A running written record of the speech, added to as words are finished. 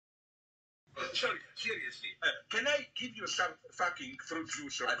sorry, seriously. Can I give you some fucking fruit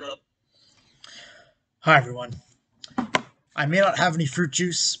juice or coffee? Hi, everyone. I may not have any fruit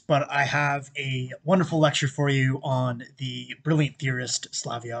juice, but I have a wonderful lecture for you on the brilliant theorist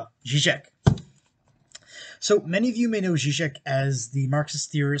Slavoj Žižek. So many of you may know Žižek as the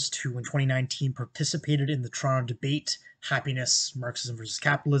Marxist theorist who in 2019 participated in the Toronto debate, Happiness, Marxism versus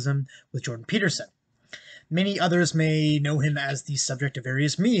Capitalism, with Jordan Peterson. Many others may know him as the subject of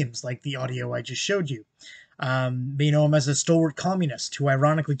various memes, like the audio I just showed you. May know him as a stalwart communist who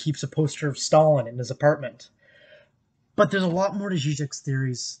ironically keeps a poster of Stalin in his apartment. But there's a lot more to Žižek's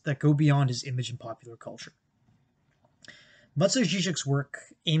theories that go beyond his image in popular culture. Much of Žižek's work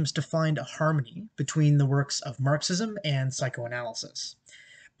aims to find a harmony between the works of Marxism and psychoanalysis.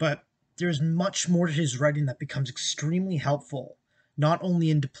 But there's much more to his writing that becomes extremely helpful, not only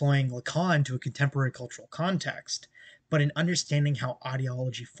in deploying Lacan to a contemporary cultural context, but in understanding how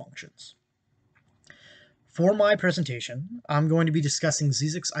ideology functions. For my presentation, I'm going to be discussing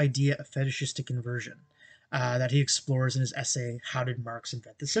Žižek's idea of fetishistic inversion, that he explores in his essay, How Did Marx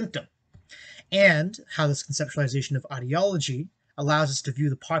Invent the Symptom? And how this conceptualization of ideology allows us to view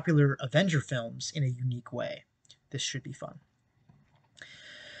the popular Avenger films in a unique way. This should be fun.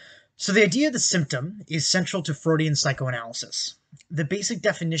 So the idea of the symptom is central to Freudian psychoanalysis. The basic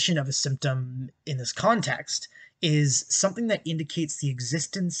definition of a symptom in this context is something that indicates the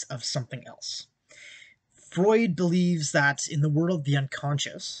existence of something else. Freud believes that in the world of the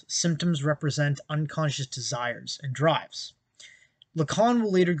unconscious, symptoms represent unconscious desires and drives. Lacan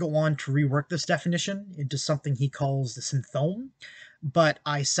will later go on to rework this definition into something he calls the Symptom, but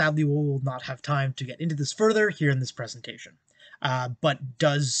I sadly will not have time to get into this further here in this presentation, but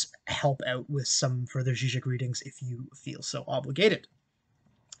does help out with some further Žižek readings if you feel so obligated.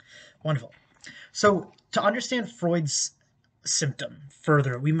 Wonderful. So to understand Freud's symptom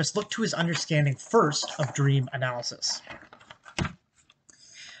further, we must look to his understanding first of dream analysis.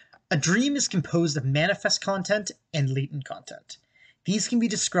 A dream is composed of manifest content and latent content. These can be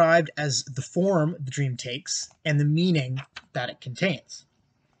described as the form the dream takes and the meaning that it contains.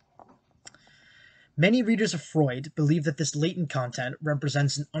 Many readers of Freud believe that this latent content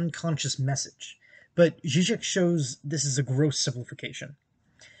represents an unconscious message, but Žižek shows this is a gross simplification.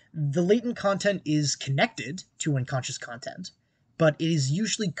 The latent content is connected to unconscious content, but it is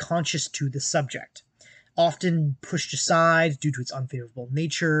usually conscious to the subject, often pushed aside due to its unfavorable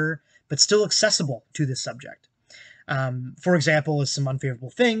nature, but still accessible to the subject. For example, as some unfavorable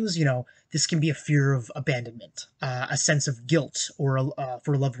things, this can be a fear of abandonment, a sense of guilt or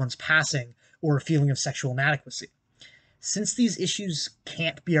for a loved one's passing, or a feeling of sexual inadequacy. Since these issues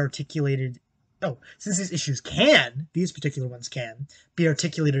can't be articulated, these particular ones can be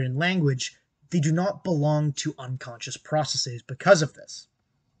articulated in language, they do not belong to unconscious processes because of this.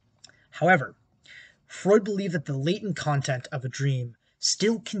 However, Freud believed that the latent content of a dream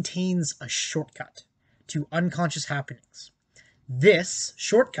still contains a shortcut to unconscious happenings. This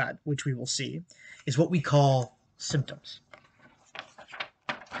shortcut, which we will see, is what we call symptoms.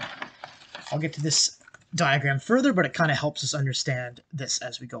 I'll get to this diagram further, but it kind of helps us understand this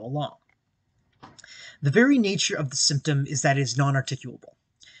as we go along. The very nature of the symptom is that it is non-articulable,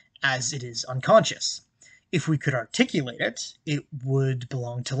 as it is unconscious. If we could articulate it, it would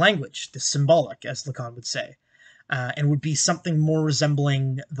belong to language, the symbolic, as Lacan would say, and would be something more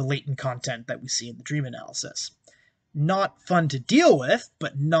resembling the latent content that we see in the dream analysis. Not fun to deal with,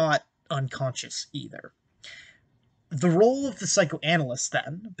 but not unconscious either. The role of the psychoanalyst,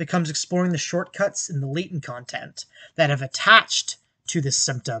 then, becomes exploring the shortcuts in the latent content that have attached to this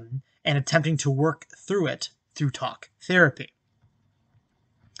symptom and attempting to work through it through talk therapy.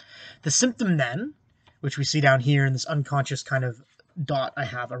 The symptom, then, which we see down here in this unconscious kind of dot I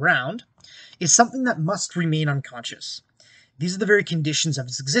have around, is something that must remain unconscious. These are the very conditions of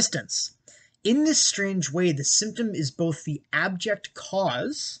its existence. In this strange way, the symptom is both the abject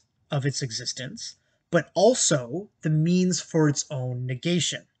cause of its existence, but also the means for its own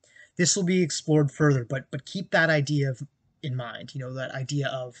negation. This will be explored further, but keep that idea in mind, that idea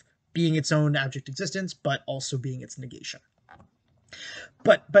of being its own abject existence, but also being its negation.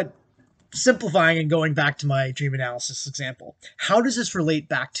 But simplifying and going back to my dream analysis example, how does this relate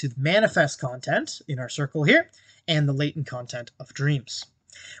back to the manifest content in our circle here and the latent content of dreams?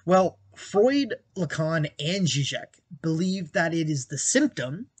 Well, Freud, Lacan, and Žižek believe that it is the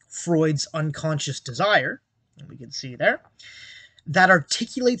symptom, Freud's unconscious desire, and we can see there, that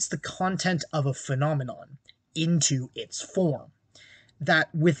articulates the content of a phenomenon into its form.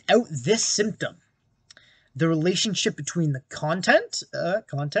 That without this symptom, the relationship between the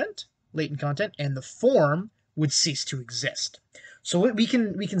latent content, and the form would cease to exist. So we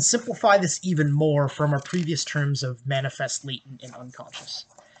can simplify this even more from our previous terms of manifest, latent, and unconscious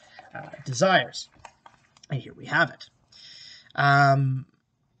desires. And here we have it.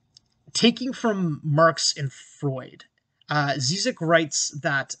 Taking from Marx and Freud, Žižek writes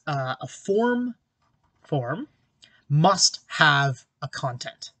that a form must have a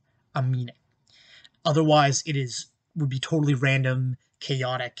content, a meaning. Otherwise, would be totally random,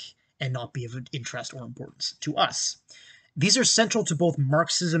 chaotic, and not be of interest or importance to us. These are central to both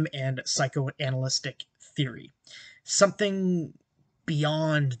Marxism and psychoanalytic theory. Something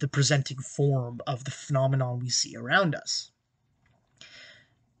beyond the presenting form of the phenomenon we see around us.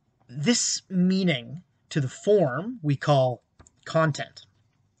 This meaning to the form we call content.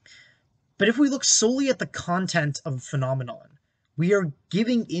 But if we look solely at the content of a phenomenon, we are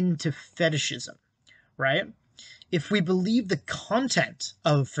giving in to fetishism, right? If we believe the content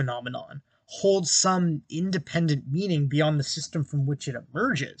of a phenomenon holds some independent meaning beyond the system from which it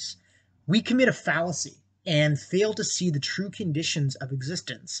emerges, we commit a fallacy and fail to see the true conditions of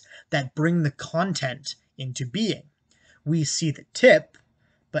existence that bring the content into being. We see the tip,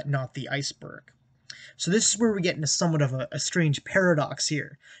 but not the iceberg. So this is where we get into somewhat of a strange paradox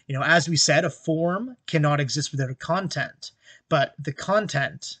here. You know, as we said, a form cannot exist without a content, but the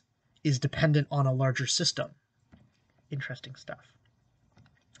content is dependent on a larger system. Interesting stuff.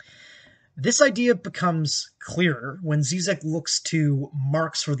 This idea becomes clearer when Žižek looks to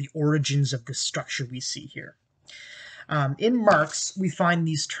Marx for the origins of the structure we see here. In Marx, we find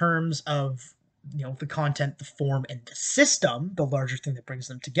these terms of the content, the form, and the system, the larger thing that brings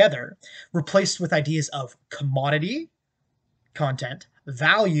them together, replaced with ideas of commodity, content,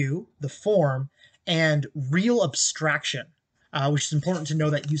 value, the form, and real abstraction, which is important to know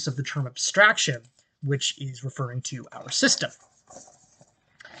that use of the term abstraction, which is referring to our system.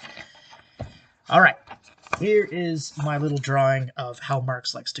 All right, here is my little drawing of how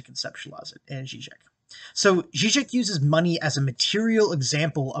Marx likes to conceptualize it, and Žižek. So Žižek uses money as a material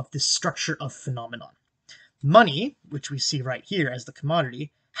example of this structure of phenomenon. Money, which we see right here as the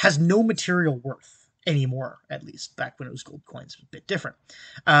commodity, has no material worth anymore, at least. Back when it was gold coins, it was a bit different.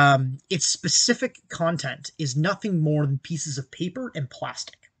 Its specific content is nothing more than pieces of paper and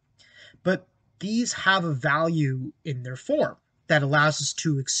plastic. But these have a value in their form that allows us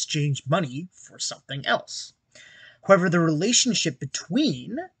to exchange money for something else. However, the relationship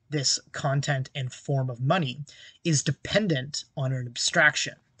between this content and form of money is dependent on an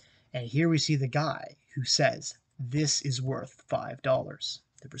abstraction. And here we see the guy who says, this is worth $5,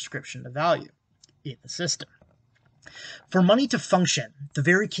 the prescription of value in the system. For money to function, the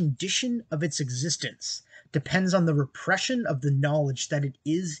very condition of its existence depends on the repression of the knowledge that it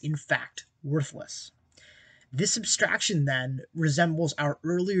is, in fact, worthless. This abstraction, then, resembles our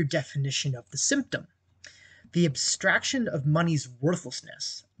earlier definition of the symptom. The abstraction of money's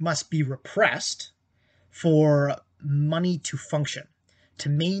worthlessness must be repressed for money to function, to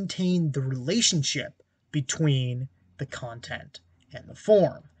maintain the relationship between the content and the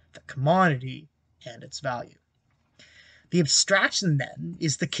form, the commodity and its value. The abstraction, then,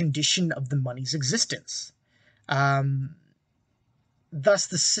 is the condition of the money's existence. Thus,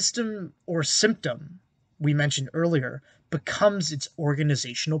 the system or symptom we mentioned earlier becomes its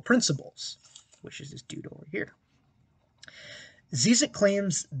organizational principles, which is this dude over here. Žižek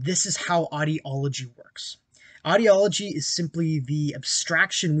claims this is how ideology works. Ideology is simply the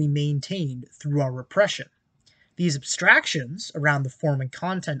abstraction we maintain through our repression. These abstractions around the form and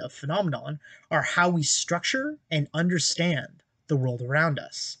content of phenomenon are how we structure and understand the world around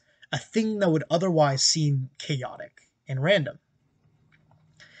us, a thing that would otherwise seem chaotic and random.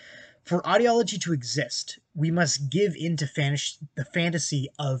 For ideology to exist, we must give in to the fantasy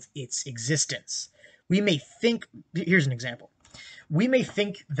of its existence. We may think, here's an example. We may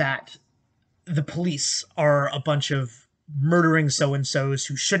think that the police are a bunch of murdering so-and-sos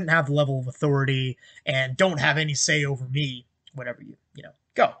who shouldn't have the level of authority and don't have any say over me, whatever you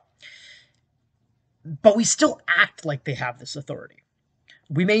go. But we still act like they have this authority.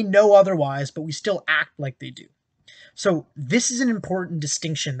 We may know otherwise, but we still act like they do. So this is an important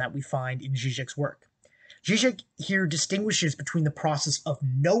distinction that we find in Žižek's work. Žižek here distinguishes between the process of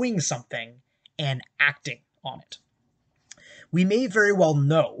knowing something and acting on it. We may very well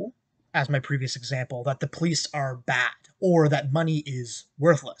know, as my previous example, that the police are bad or that money is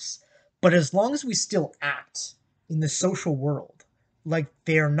worthless. But as long as we still act in the social world like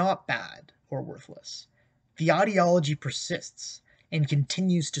they are not bad or worthless, the ideology persists and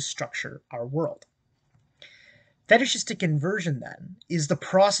continues to structure our world. Fetishistic inversion, then, is the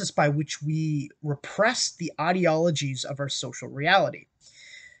process by which we repress the ideologies of our social reality.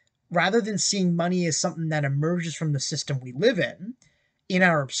 rather than seeing money as something that emerges from the system we live in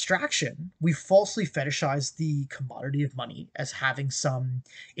our abstraction, we falsely fetishize the commodity of money as having some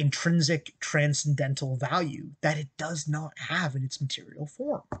intrinsic transcendental value that it does not have in its material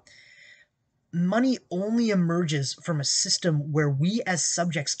form. Money only emerges from a system where we as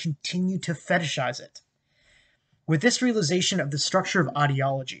subjects continue to fetishize it. With this realization of the structure of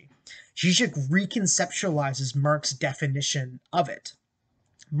ideology, Žižek reconceptualizes Marx's definition of it.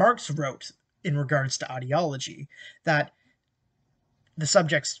 Marx wrote, in regards to ideology, that the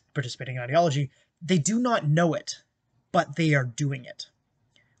subjects participating in ideology, they do not know it, but they are doing it.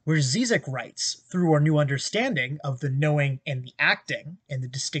 Whereas Žižek writes, through our new understanding of the knowing and the acting, and the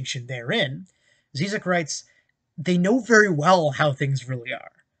distinction therein, Žižek writes, they know very well how things really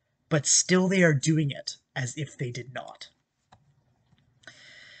are, but still they are doing it as if they did not.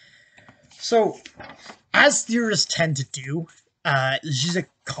 So, as theorists tend to do, Žižek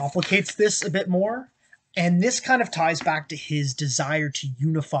complicates this a bit more, and this kind of ties back to his desire to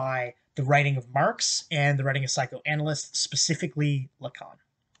unify the writing of Marx and the writing of psychoanalysts, specifically Lacan.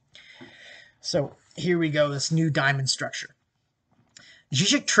 So here we go, this new diamond structure.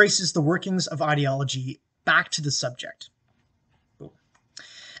 Žižek traces the workings of ideology back to the subject.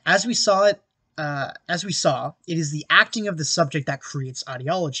 As we saw, it is the acting of the subject that creates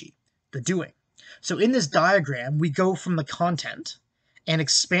ideology, the doing. So in this diagram, we go from the content and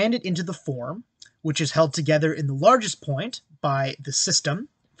expand it into the form, which is held together in the largest point by the system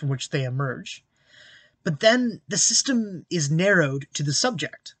from which they emerge. But then the system is narrowed to the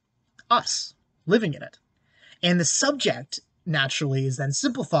subject, us, living in it. And the subject, naturally, is then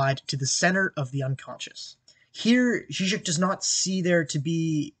simplified to the center of the unconscious. Here, Žižek does not see there to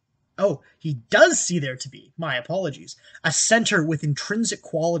be... Oh, he does see there to be, my apologies, a center with intrinsic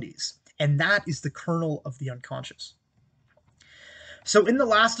qualities, and that is the kernel of the unconscious. So in the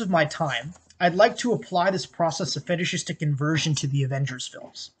last of my time, I'd like to apply this process of fetishistic inversion to the Avengers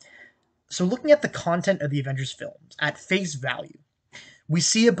films. So looking at the content of the Avengers films, at face value, we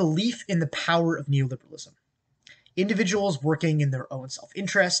see a belief in the power of neoliberalism. Individuals working in their own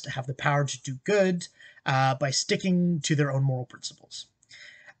self-interest have the power to do good by sticking to their own moral principles.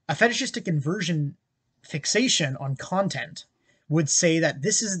 A fetishistic inversion fixation on content would say that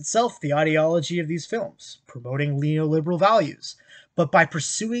this is itself the ideology of these films, promoting neoliberal values, but by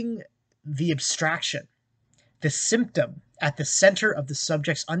pursuing the abstraction, the symptom at the center of the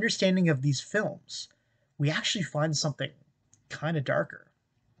subject's understanding of these films, we actually find something kind of darker.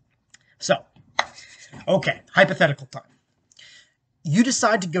 So, okay, hypothetical time. You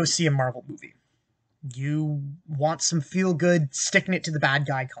decide to go see a Marvel movie. You want some feel-good, sticking it to the bad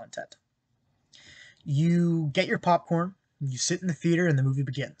guy content. You get your popcorn, you sit in the theater, and the movie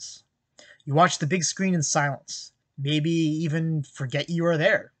begins. You watch the big screen in silence, maybe even forget you are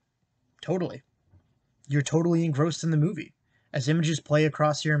there. Totally. You're totally engrossed in the movie, as images play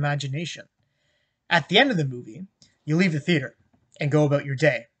across your imagination. At the end of the movie, you leave the theater and go about your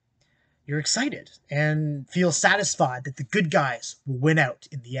day. You're excited and feel satisfied that the good guys will win out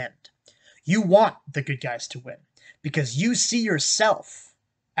in the end. You want the good guys to win because you see yourself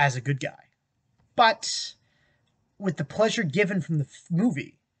as a good guy. But with the pleasure given from the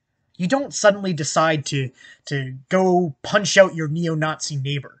movie, you don't suddenly decide to go punch out your neo-Nazi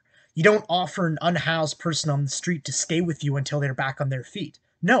neighbor. You don't offer an unhoused person on the street to stay with you until they're back on their feet.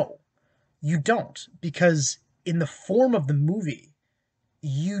 No, you don't, because in the form of the movie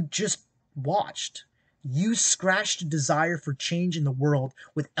you just watched, you scratched a desire for change in the world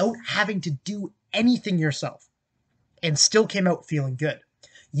without having to do anything yourself, and still came out feeling good.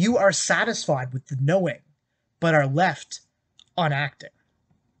 You are satisfied with the knowing, but are left on acting.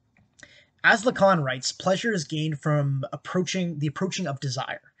 As Lacan writes, pleasure is gained from the approaching of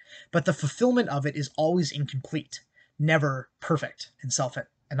desire, but the fulfillment of it is always incomplete, never perfect and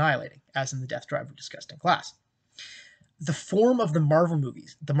self-annihilating, as in the death drive we discussed in class. The form of the Marvel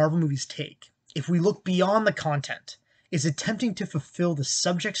movies take, if we look beyond the content, is attempting to fulfill the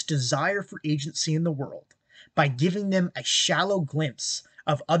subject's desire for agency in the world by giving them a shallow glimpse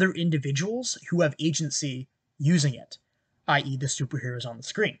of other individuals who have agency using it, i.e. the superheroes on the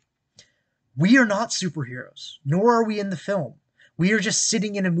screen. We are not superheroes, nor are we in the film. We are just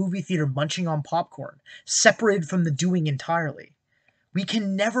sitting in a movie theater munching on popcorn, separated from the doing entirely. We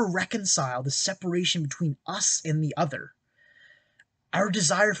can never reconcile the separation between us and the other. Our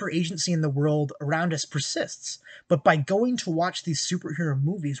desire for agency in the world around us persists, but by going to watch these superhero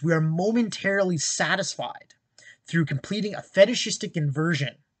movies, we are momentarily satisfied through completing a fetishistic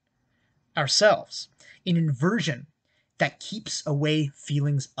inversion ourselves, an inversion that keeps away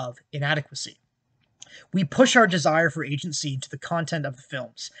feelings of inadequacy. We push our desire for agency into the content of the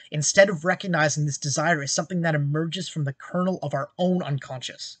films, instead of recognizing this desire as something that emerges from the kernel of our own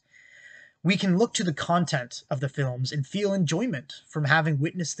unconscious. We can look to the content of the films and feel enjoyment from having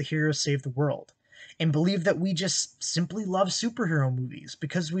witnessed the heroes save the world, and believe that we just simply love superhero movies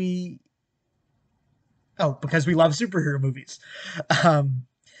because we love superhero movies.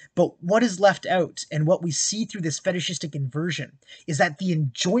 But what is left out, and what we see through this fetishistic inversion, is that the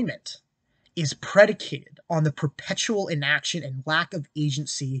enjoyment is predicated on the perpetual inaction and lack of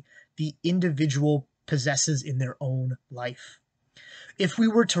agency the individual possesses in their own life. If we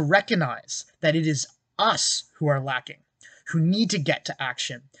were to recognize that it is us who are lacking, who need to get to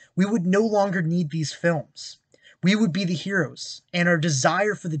action, we would no longer need these films. We would be the heroes, and our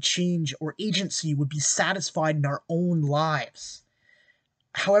desire for the change or agency would be satisfied in our own lives.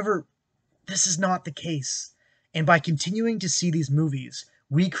 However, this is not the case, and by continuing to see these movies,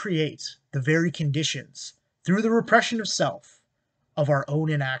 we create the very conditions, through the repression of self, of our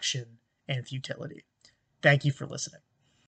own inaction and futility. Thank you for listening.